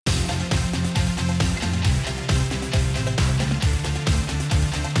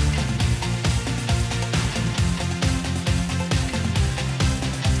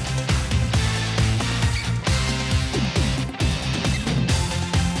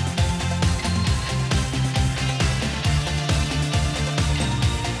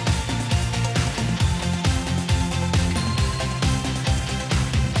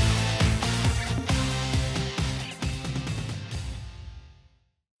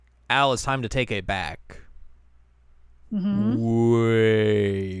Al, it's time to take it back. Mm-hmm.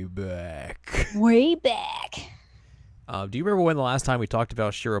 Way back. Way back. Do you remember when the last time we talked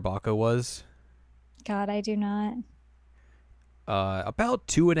about Shirobako was? God, I do not. About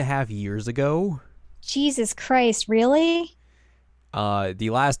 2.5 years ago. Jesus Christ, really? The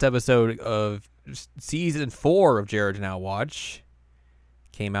last episode of season 4 of Jared Now Watch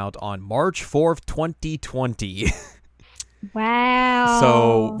came out on March 4th, 2020. Wow.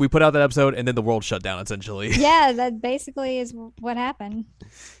 So we put out that episode and then the world shut down, essentially. Yeah, that basically is what happened.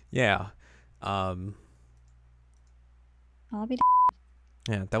 Yeah. I'll be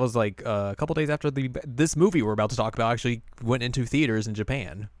Yeah, that was like a couple days after this movie we're about to talk about actually went into theaters in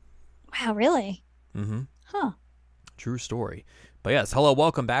Japan. Wow, really? Mm-hmm. Huh. True story. But yes, hello,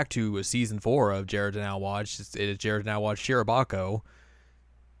 welcome back to season 4 of Jared Now Watch. It is Jared Now Watch Shirobako.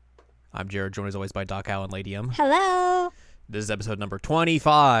 I'm Jared, joined as always by Doc Al and Lady M. Hello. This is episode number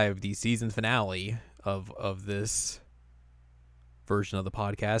 25, the season finale of this version of the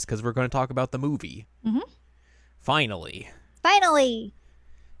podcast, because we're going to talk about the movie. Mm-hmm. Finally.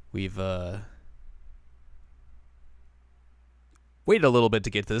 We've waited a little bit to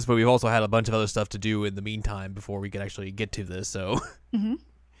get to this, but we've also had a bunch of other stuff to do in the meantime before we could actually get to this. So, Mm-hmm.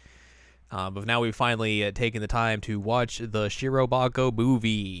 But now we've finally taken the time to watch the Shirobako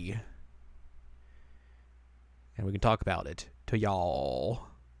movie, and we can talk about it to y'all.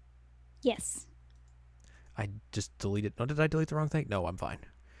 Yes. I just deleted. Oh, did I delete the wrong thing? No, I'm fine.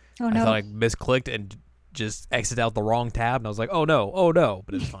 Oh, I no. thought I misclicked and just exited out the wrong tab, and I was like, oh no,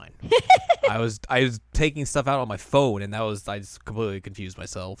 but it's fine. I was taking stuff out on my phone, and I just completely confused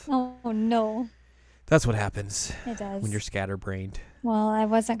myself. Oh, no. That's what happens It does. when you're scatterbrained. Well, I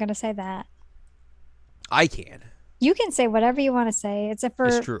wasn't going to say that. I can. You can say whatever you want to say, except for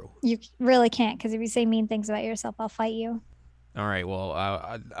It's true. you really can't, because if you say mean things about yourself, I'll fight you. All right, well,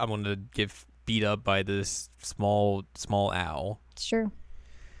 I'm going to get beat up by this small owl. It's true.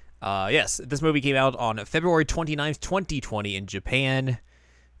 Yes, this movie came out on February 29th, 2020 in Japan.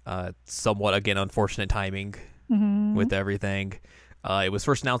 Somewhat, again, unfortunate timing with everything. It was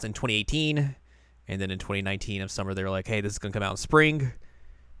first announced in 2018, and then in 2019 of summer, they were like, hey, this is going to come out in spring.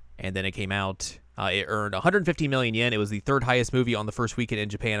 And then it came out. It earned 150 million yen. It was the third highest movie on the first weekend in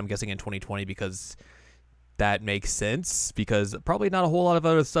Japan, I'm guessing in 2020, because that makes sense, because probably not a whole lot of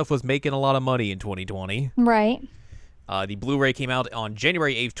other stuff was making a lot of money in 2020. Right. The Blu-ray came out on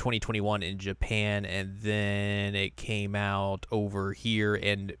January 8th, 2021 in Japan, and then it came out over here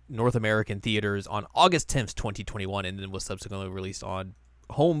in North American theaters on August 10th, 2021, and then was subsequently released on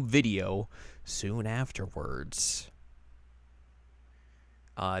home video soon afterwards.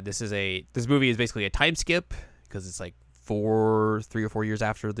 This movie is basically a time skip, because it's like 3 or 4 years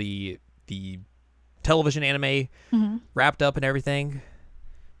after the television anime wrapped up and everything.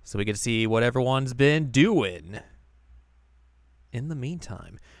 So we get to see what everyone's been doing in the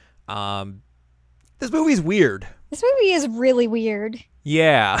meantime. This movie's weird. This movie is really weird.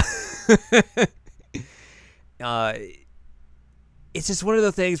 Yeah. It's just one of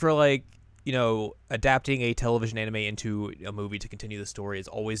the things where, like, you know, adapting a television anime into a movie to continue the story is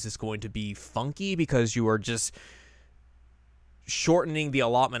always just going to be funky, because you are just shortening the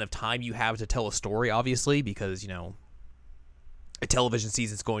allotment of time you have to tell a story, obviously, because, you know, a television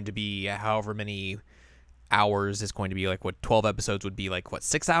season is going to be however many hours. Is going to be like, what, 12 episodes would be like, what,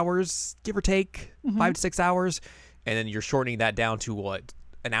 6 hours, give or take, 5 to 6 hours, and then you're shortening that down to, what,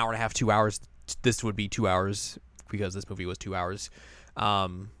 an hour and a half, 2 hours. This would be 2 hours, because this movie was 2 hours.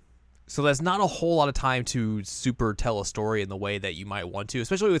 So that's not a whole lot of time to super tell a story in the way that you might want to,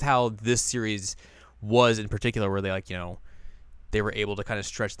 especially with how this series was in particular, where they, like, you know, they were able to kind of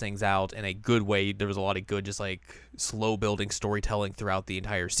stretch things out in a good way. There was a lot of good, just like slow building storytelling throughout the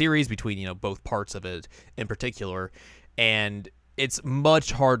entire series between, you know, both parts of it in particular. And it's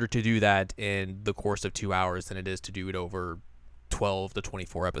much harder to do that in the course of 2 hours than it is to do it over 12 to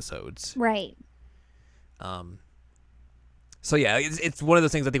 24 episodes. Right. So yeah, it's one of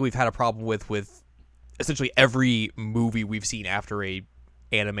those things I think we've had a problem with essentially every movie we've seen after a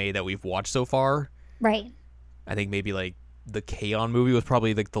anime that we've watched so far. Right. I think maybe like the K-On! Movie was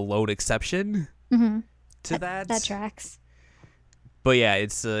probably like the lone exception to that. That tracks. But yeah,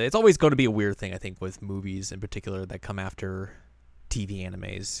 it's always going to be a weird thing, I think, with movies in particular that come after TV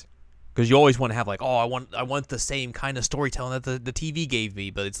animes, because you always want to have like, oh, I want the same kind of storytelling that the TV gave me,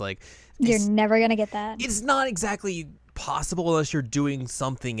 but it's like You're never gonna get that. It's not exactly possible unless you're doing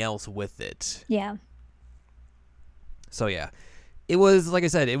something else with it. Yeah. So yeah, it was, like I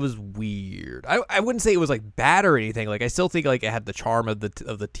said, it was weird. I wouldn't say it was like bad or anything. Like, I still think like it had the charm of the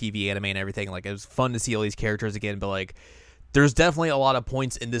TV anime and everything. Like, it was fun to see all these characters again, but like there's definitely a lot of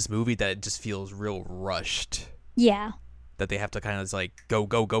points in this movie that it just feels real rushed. Yeah. That they have to kind of like go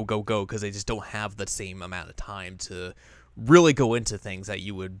because they just don't have the same amount of time to really go into things that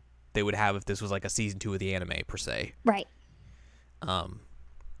they would have if this was like a season 2 of the anime per se. Right.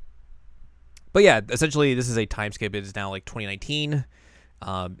 But yeah, essentially this is a time skip. It is now like 2019.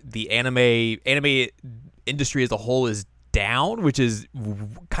 The anime industry as a whole is down, which is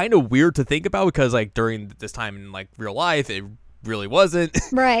kind of weird to think about because like during this time in like real life it really wasn't.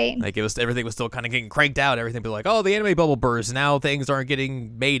 Right. Like everything was still kind of getting cranked out. Everything was like, oh, the anime bubble burst. Now things aren't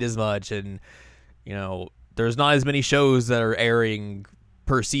getting made as much, and you know there's not as many shows that are airing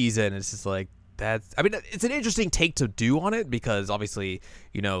per season. It's just like it's an interesting take to do on it because obviously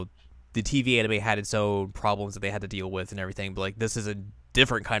the TV anime had its own problems that they had to deal with and everything. But like this is a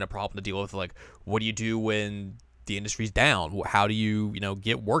different kind of problem to deal with. Like, what do you do when the industry's down? How do you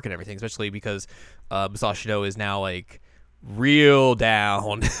get work and everything? Especially because Musashi No is now like real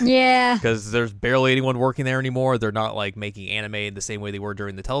down. Yeah. Because there's barely anyone working there anymore. They're not like making anime in the same way they were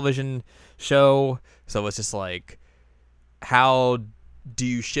during the television show. So it's just like, how do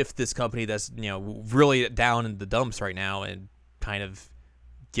you shift this company that's really down in the dumps right now and kind of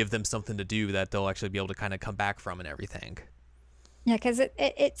give them something to do that they'll actually be able to kind of come back from and everything? Yeah, because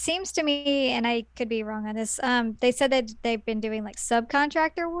it seems to me, and I could be wrong on this, they said that they've been doing like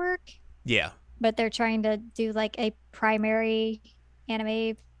subcontractor work. Yeah. But they're trying to do like a primary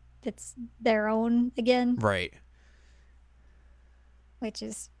anime that's their own again. Right. Which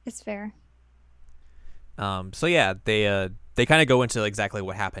is fair. So yeah, they kind of go into exactly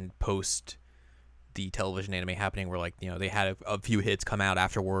what happened post the television anime happening, where like they had a few hits come out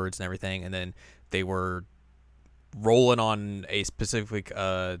afterwards and everything, and then they were rolling on a specific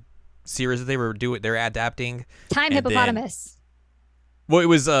series that they're adapting. Time Hippopotamus. Well, it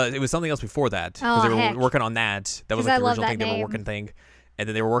was something else before that because they were working on that. That was like the original thing they were working thing, and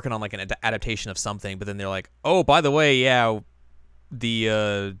then they were working on like an adaptation of something. But then they're like, oh, by the way, yeah,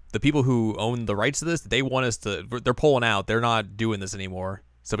 the people who own the rights to this, they want us to. They're pulling out. They're not doing this anymore.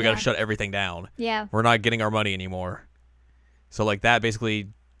 So we got to shut everything down. Yeah, we're not getting our money anymore. So like that basically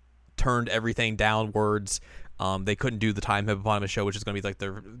turned everything downwards. They couldn't do the Time Hippopotamus show, which is going to be like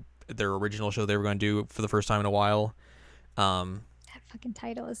their original show they were going to do for the first time in a while. That fucking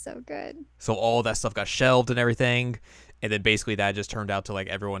title is so good. So all that stuff got shelved and everything, and then basically that just turned out to like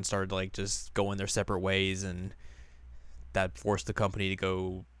everyone started like just going their separate ways, and that forced the company to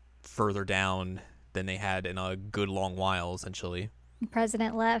go further down than they had in a good long while, essentially. The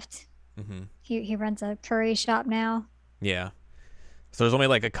president left. Mm-hmm. He runs a curry shop now. Yeah. So there's only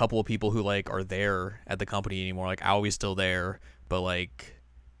like a couple of people who like are there at the company anymore. Like Aoi's still there, but like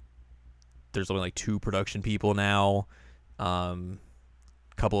there's only like 2 production people now.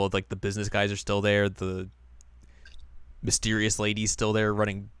 Couple of like the business guys are still there. The mysterious lady's still there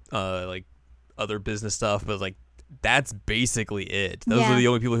running like other business stuff, but like that's basically it. Those are the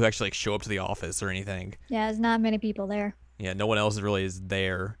only people who actually like show up to the office or anything. Yeah, there's not many people there. Yeah, no one else really is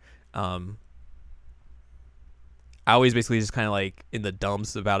there. Aoi's basically just kind of like in the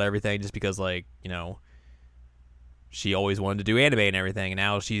dumps about everything just because like, she always wanted to do anime and everything, and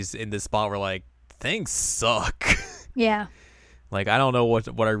now she's in this spot where like things suck. Yeah. Like I don't know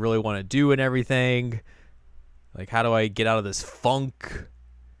what I really want to do and everything. Like how do I get out of this funk?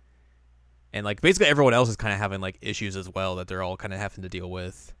 And like basically everyone else is kind of having like issues as well that they're all kind of having to deal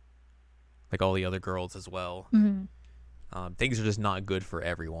with. Like all the other girls as well. Mm-hmm. Things are just not good for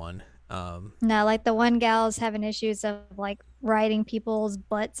everyone. No, like the one gal's having issues of like riding people's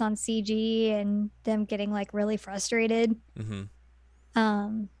butts on CG and them getting like really frustrated.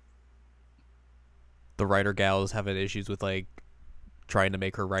 Mm-hmm. The writer gal is having issues with like trying to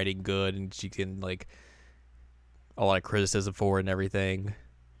make her writing good, and she can like a lot of criticism for it and everything.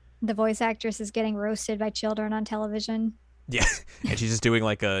 The voice actress is getting roasted by children on television. Yeah, and she's just doing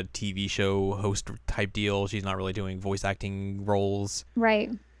like a TV show host type deal. She's not really doing voice acting roles.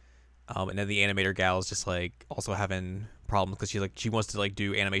 Right. And then the animator gal is just like also having problems because she wants to like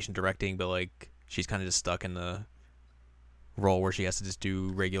do animation directing, but like she's kind of just stuck in the role where she has to just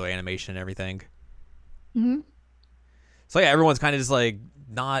do regular animation and everything. Mm-hmm. So yeah, everyone's kind of just like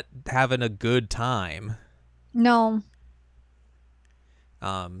not having a good time. No.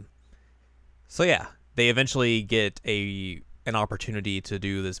 So yeah, they eventually get an opportunity to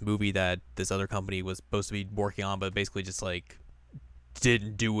do this movie that this other company was supposed to be working on, but basically just like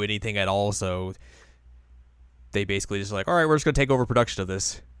didn't do anything at all. So they basically just like, all right, we're just gonna take over production of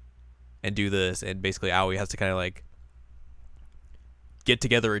this and do this, and basically Aoi has to kind of like get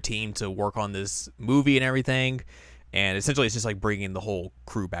together a team to work on this movie and everything, and essentially it's just like bringing the whole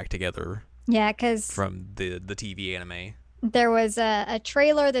crew back together. Yeah, because from the TV anime. there was a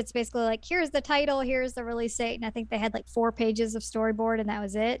trailer that's basically like, here's the title, here's the release date, and I think they had like 4 pages of storyboard, and that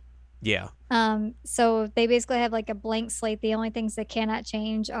was it. Yeah. So they basically have like a blank slate. The only things that cannot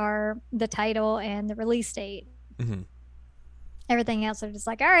change are the title and the release date. Hmm. Everything else are just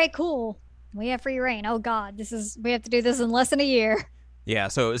like, all right, cool. We have free reign. Oh God, we have to do this in less than a year. Yeah,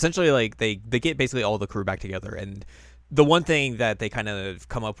 so essentially, like they get basically all the crew back together, and the one thing that they kind of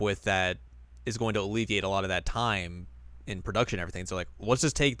come up with that is going to alleviate a lot of that time in production and everything. So like, let's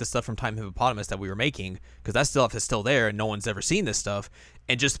just take the stuff from Time Hippopotamus that we were making, because that stuff is still there and no one's ever seen this stuff,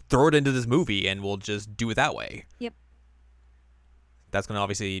 and just throw it into this movie, and we'll just do it that way. Yep. That's going to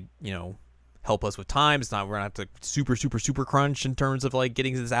obviously, help us with time. It's not we're gonna have to super crunch in terms of like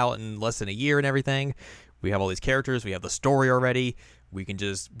getting this out in less than a year and everything. We have all these characters, we have the story already. We can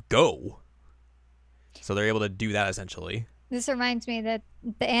just go. So they're able to do that essentially. This reminds me that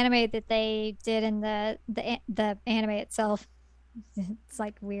the anime that they did in the anime itself, it's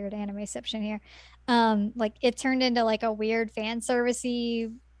like weird animeception here. Like it turned into like a weird fan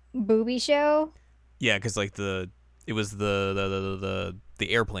servicey booby show. Yeah, because like it was the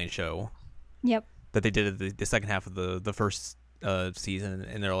airplane show. Yep. That they did at the second half of the first season,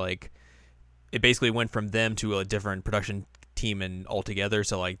 and they're like, it basically went from them to a different production team and altogether.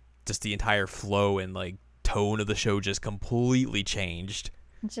 So like, just the entire flow and like tone of the show just completely changed.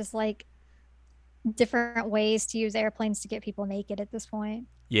 It's just like different ways to use airplanes to get people naked at this point.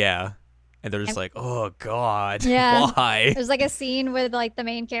 Yeah. And they're just like, oh God, yeah. why? There's like a scene with like the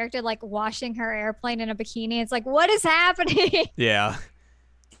main character like washing her airplane in a bikini. It's like, what is happening? Yeah.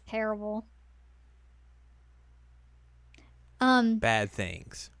 Terrible. Bad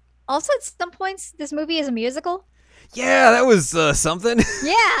things. Also, at some points, this movie is a musical. Yeah, that was something.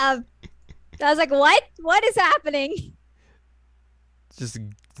 Yeah. I was like, what? What is happening? Just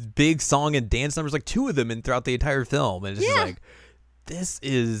big song and dance numbers, like 2 of them in throughout the entire film. And it's just like, this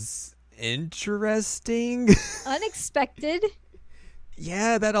is interesting. Unexpected.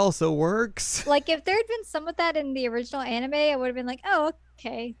 Yeah, that also works. Like, if there had been some of that in the original anime, I would have been like, oh,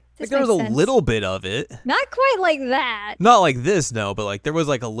 okay. Like, there was a little bit of it. Not quite like that. Not like this, no, but like there was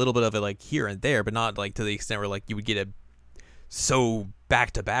like a little bit of it like here and there, but not like to the extent where like you would get it so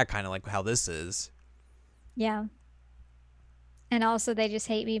back to back, kind of like how this is. Yeah. And also they just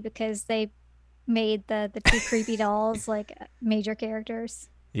hate me because they made the 2 creepy dolls like major characters.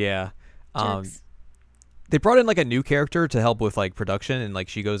 Yeah. They brought in like a new character to help with like production, and like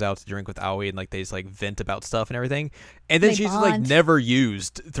she goes out to drink with Aoi, and like they just like vent about stuff and everything, and then she's just, like never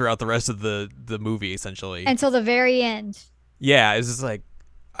used throughout the rest of the movie essentially until the very end. Yeah, it's just like,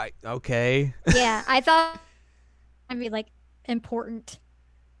 okay. Yeah, I thought it'd be like important.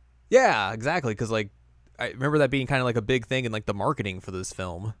 Yeah, exactly, because like I remember that being kind of like a big thing in like the marketing for this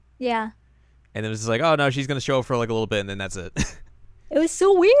film. Yeah. And then it was just like, oh no, she's gonna show up for like a little bit, and then that's it. It was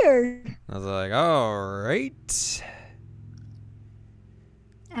so weird. I was like, all right.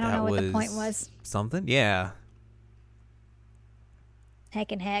 I don't know what the point was. Something? Yeah.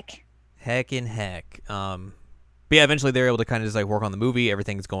 Heck and heck. Heck and heck. But yeah, eventually they're able to kind of just like work on the movie.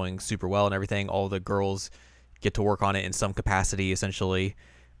 Everything's going super well and everything. All the girls get to work on it in some capacity, essentially.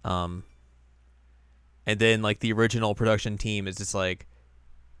 And then like the original production team is just like,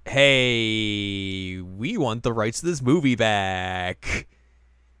 hey, we want the rights to this movie back.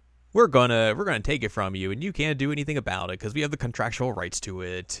 We're gonna take it from you, and you can't do anything about it because we have the contractual rights to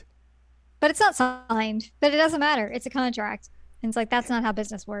it. But it's not signed. But it doesn't matter. It's a contract. And it's like, that's not how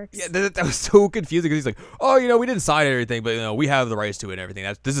business works. Yeah, that was so confusing because he's like, oh, we didn't sign everything, but we have the rights to it and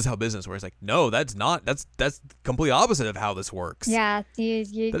everything. This is how business works. Like, no, that's not. That's complete opposite of how this works. Yeah,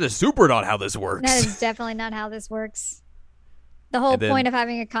 that is super not how this works. That is definitely not how this works. The whole point of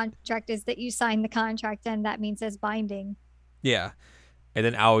having a contract is that you sign the contract, and that means it's binding. Yeah. And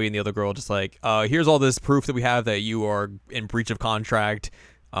then Aoi and the other girl just like, here's all this proof that we have that you are in breach of contract.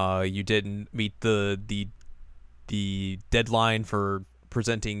 You didn't meet the deadline for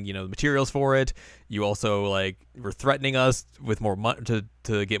presenting, the materials for it. You also like were threatening us with more money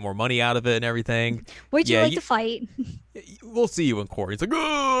to get more money out of it and everything. Would you like to fight? We'll see you in court. He's like,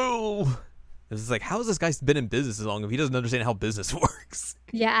 oh. It's like, how has this guy been in business as long if he doesn't understand how business works?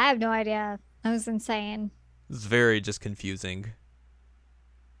 Yeah, I have no idea. That was insane. It's very just confusing.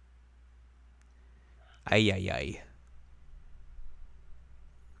 Ay.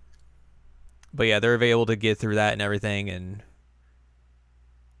 But yeah, they're able to get through that and everything and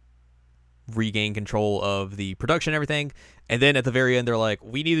regain control of the production and everything. And then at the very end, they're like,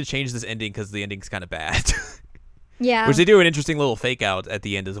 we need to change this ending because the ending's kind of bad. Yeah. Which they do an interesting little fake out at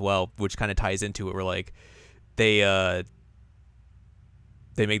the end as well, which kind of ties into it. Where like they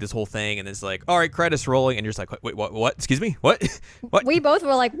they make this whole thing, and it's like, all right, credits rolling, and you're just like, wait, what? Excuse me, what? What? We both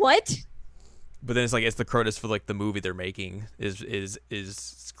were like, what? But then it's like it's the credits for like the movie they're making is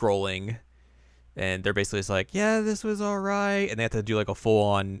scrolling, and they're basically just like, yeah, this was all right, and they have to do like a full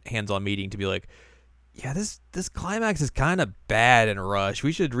on hands on meeting to be like, yeah, this climax is kind of bad and rushed.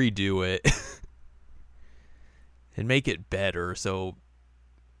 We should redo it and make it better so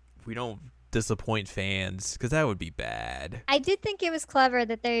we don't disappoint fans, because that would be bad. I did think it was clever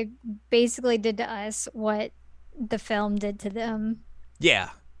that they basically did to us what the film did to them. Yeah.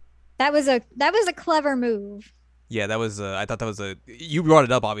 That was a clever move. Yeah, that was. I thought that was you brought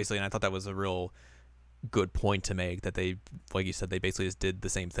it up obviously, and I thought that was a real good point to make. That they, like you said, they basically just did the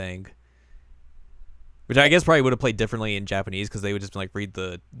same thing, which I guess probably would have played differently in Japanese, because they would just like read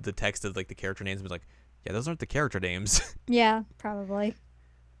the text of like the character names and be like, yeah, those aren't the character names. Yeah, probably.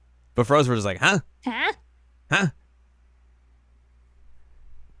 But for us, we're just like, huh, Huh?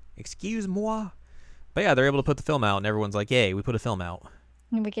 Excuse moi. But yeah, they're able to put the film out, and everyone's like, yay, we put a film out.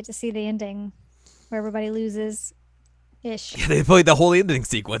 And we get to see the ending where everybody loses ish. Yeah, they played the whole ending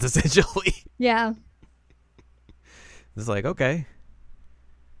sequence essentially. Yeah. It's like, okay,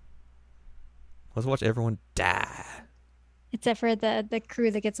 let's watch everyone die. Except for the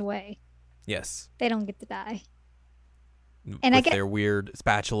crew that gets away. Yes. They don't get to die. And with their weird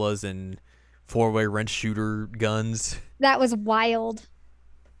spatulas and 4-way wrench shooter guns. That was wild.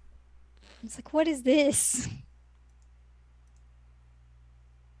 It's like, what is this?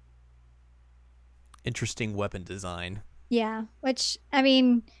 Interesting weapon design. Yeah, which, I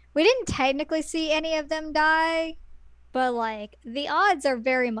mean, we didn't technically see any of them die, but like the odds are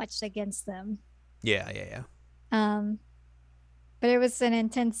very much against them. Yeah. But it was an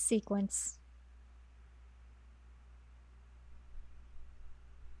intense sequence.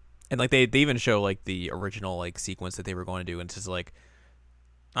 And like they even show like the original like sequence that they were going to do, and it's just like,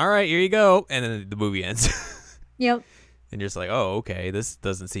 all right, here you go, and then the movie ends. Yep. And you're just like, oh, okay, this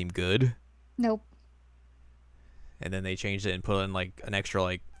doesn't seem good. Nope. And then they changed it and put in like an extra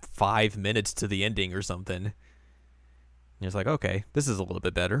like 5 minutes to the ending or something. And it's like, okay, this is a little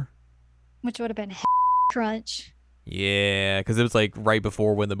bit better. Which would have been crunch. Yeah, because it was like right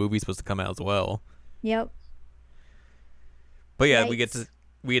before when the movie's supposed to come out as well. Yep. But yeah, Yikes.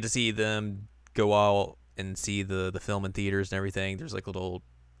 we get to see them go out and see the film in theaters and everything. There's like little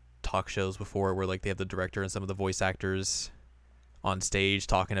talk shows before where like they have the director and some of the voice actors on stage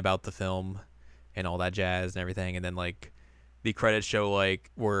talking about the film and all that jazz and everything, and then like the credits show like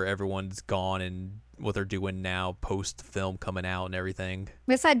where everyone's gone and what they're doing now post film coming out and everything.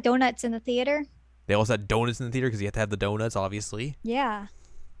 We also had donuts in the theater. They also had donuts in the theater because you have to have the donuts, obviously. Yeah.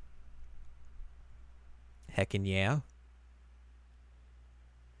 Heckin' yeah.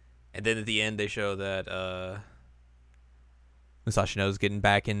 And then at the end they show that Musashi No's getting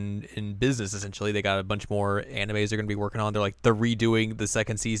back in business, essentially. They got a bunch more animes they're going to be working on. They're redoing the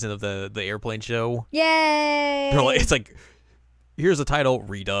second season of the airplane show. Yay! It's like, here's the title,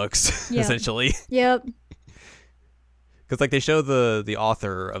 Redux, Yep. essentially. Yep. Because like they show the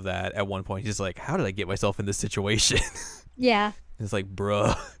author of that at one point. He's just like, how did I get myself in this situation? Yeah. It's like,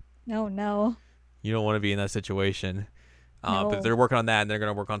 bruh, Oh, no. you don't want to be in that situation. No. But they're working on that, and they're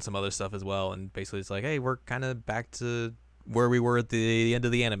going to work on some other stuff as well. And basically it's like, hey, we're kind of back to where we were at the end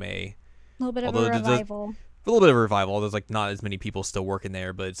of the anime. A little bit of Although a there's revival. A little bit of a revival. There's like not as many people still working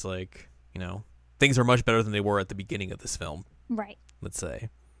there, but it's like, you know, things are much better than they were at the beginning of this film, Right. let's say.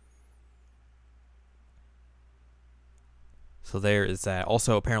 So there is that.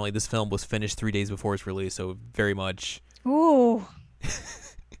 Also, apparently this film was finished 3 days before its release, so very much Ooh.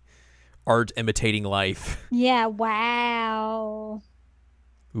 art imitating life. Yeah. Wow.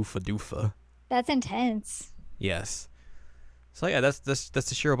 Oofa doofa. That's intense. Yes. So yeah, that's the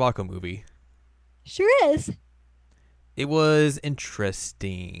Shirobako movie. Sure is. It was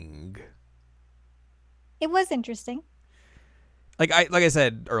interesting. It was interesting. Like I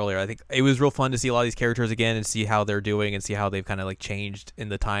said earlier, I think it was real fun to see a lot of these characters again and see how they're doing and see how they've kind of like changed in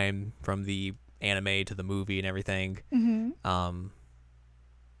the time from the anime to the movie and everything. Mm-hmm.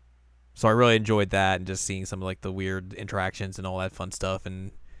 So I really enjoyed that, and just seeing some of like the weird interactions and all that fun stuff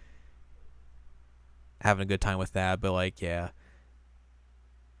and having a good time with that. But like, yeah,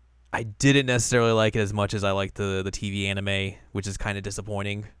 I didn't necessarily like it as much as I liked the TV anime, which is kind of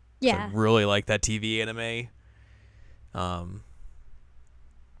disappointing. Yeah. I really like that TV anime.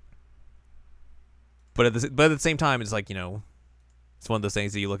 But at the same time, it's like, you know, it's one of those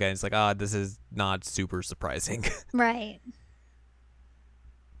things that you look at and it's like, this is not super surprising. Right.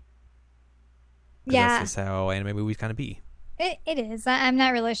 'Cause Yeah. that's just how anime movies kind of be. It is. I'm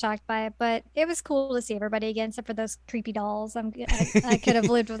not really shocked by it, but it was cool to see everybody again, except for those creepy dolls. I could have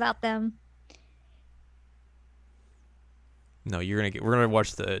lived without them. No, we're gonna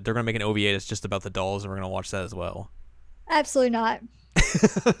watch they're gonna make an OVA that's just about the dolls, and we're gonna watch that as well. Absolutely not.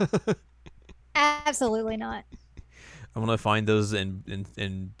 Absolutely not. I'm gonna find those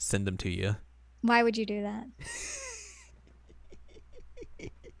and send them to you. Why would you do that?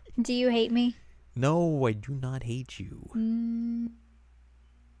 Do you hate me? No, I do not hate you. Mm,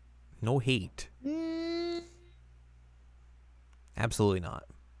 No hate. mm. Absolutely not.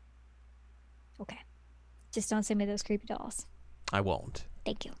 Okay. Just don't send me those creepy dolls. I won't.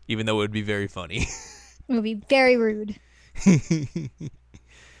 Thank you. Even though it would be very funny. It would be very rude.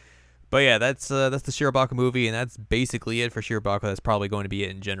 But yeah, that's the Shirobako movie, and that's basically it for Shirobako. That's probably going to be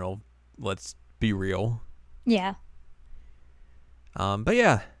it in general. Let's be real. Yeah. But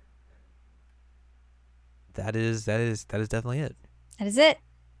yeah, that is definitely it. That is it.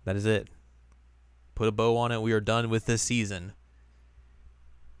 That is it. Put a bow on it. We are done with this season.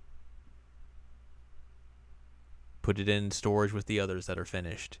 Put it in storage with the others that are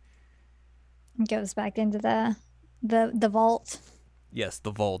finished. It goes back into the vault. Yes,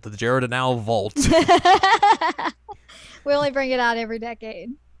 the vault, the Jared Now vault. We only bring it out every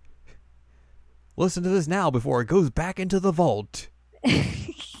decade. Listen to this now before it goes back into the vault.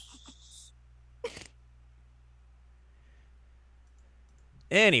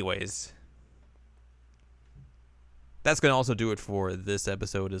 Anyways, that's going to also do it for this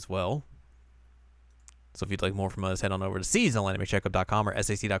episode as well. So if you'd like more from us, head on over to seasonalanimecheckup.com or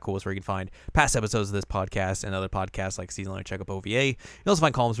sac.cool is where you can find past episodes of this podcast and other podcasts like Seasonal Anime Checkup OVA. You'll also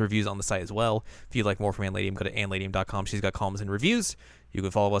find columns and reviews on the site as well. If you'd like more from Anladium, go to anladium.com. She's got columns and reviews. You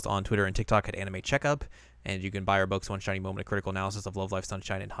can follow us on Twitter and TikTok at Anime Checkup. And you can buy our books, One Shiny Moment, A Critical Analysis of Love, Life,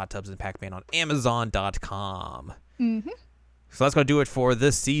 Sunshine, and Hot Tubs and Pac-Man on Amazon.com. Mm-hmm. So that's going to do it for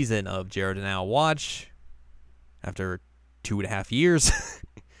this season of Jared and Al Watch. After 2.5 years.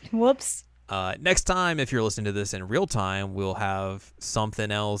 Whoops. Next time, if you're listening to this in real time, we'll have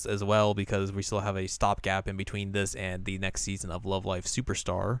something else as well because we still have a stopgap in between this and the next season of Love Life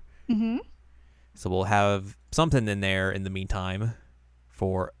Superstar. Mm-hmm. So we'll have something in there in the meantime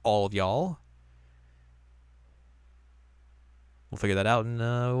for all of y'all. We'll figure that out and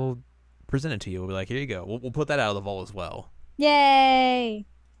we'll present it to you. We'll be like, here you go. We'll put that out of the vault as well. Yay.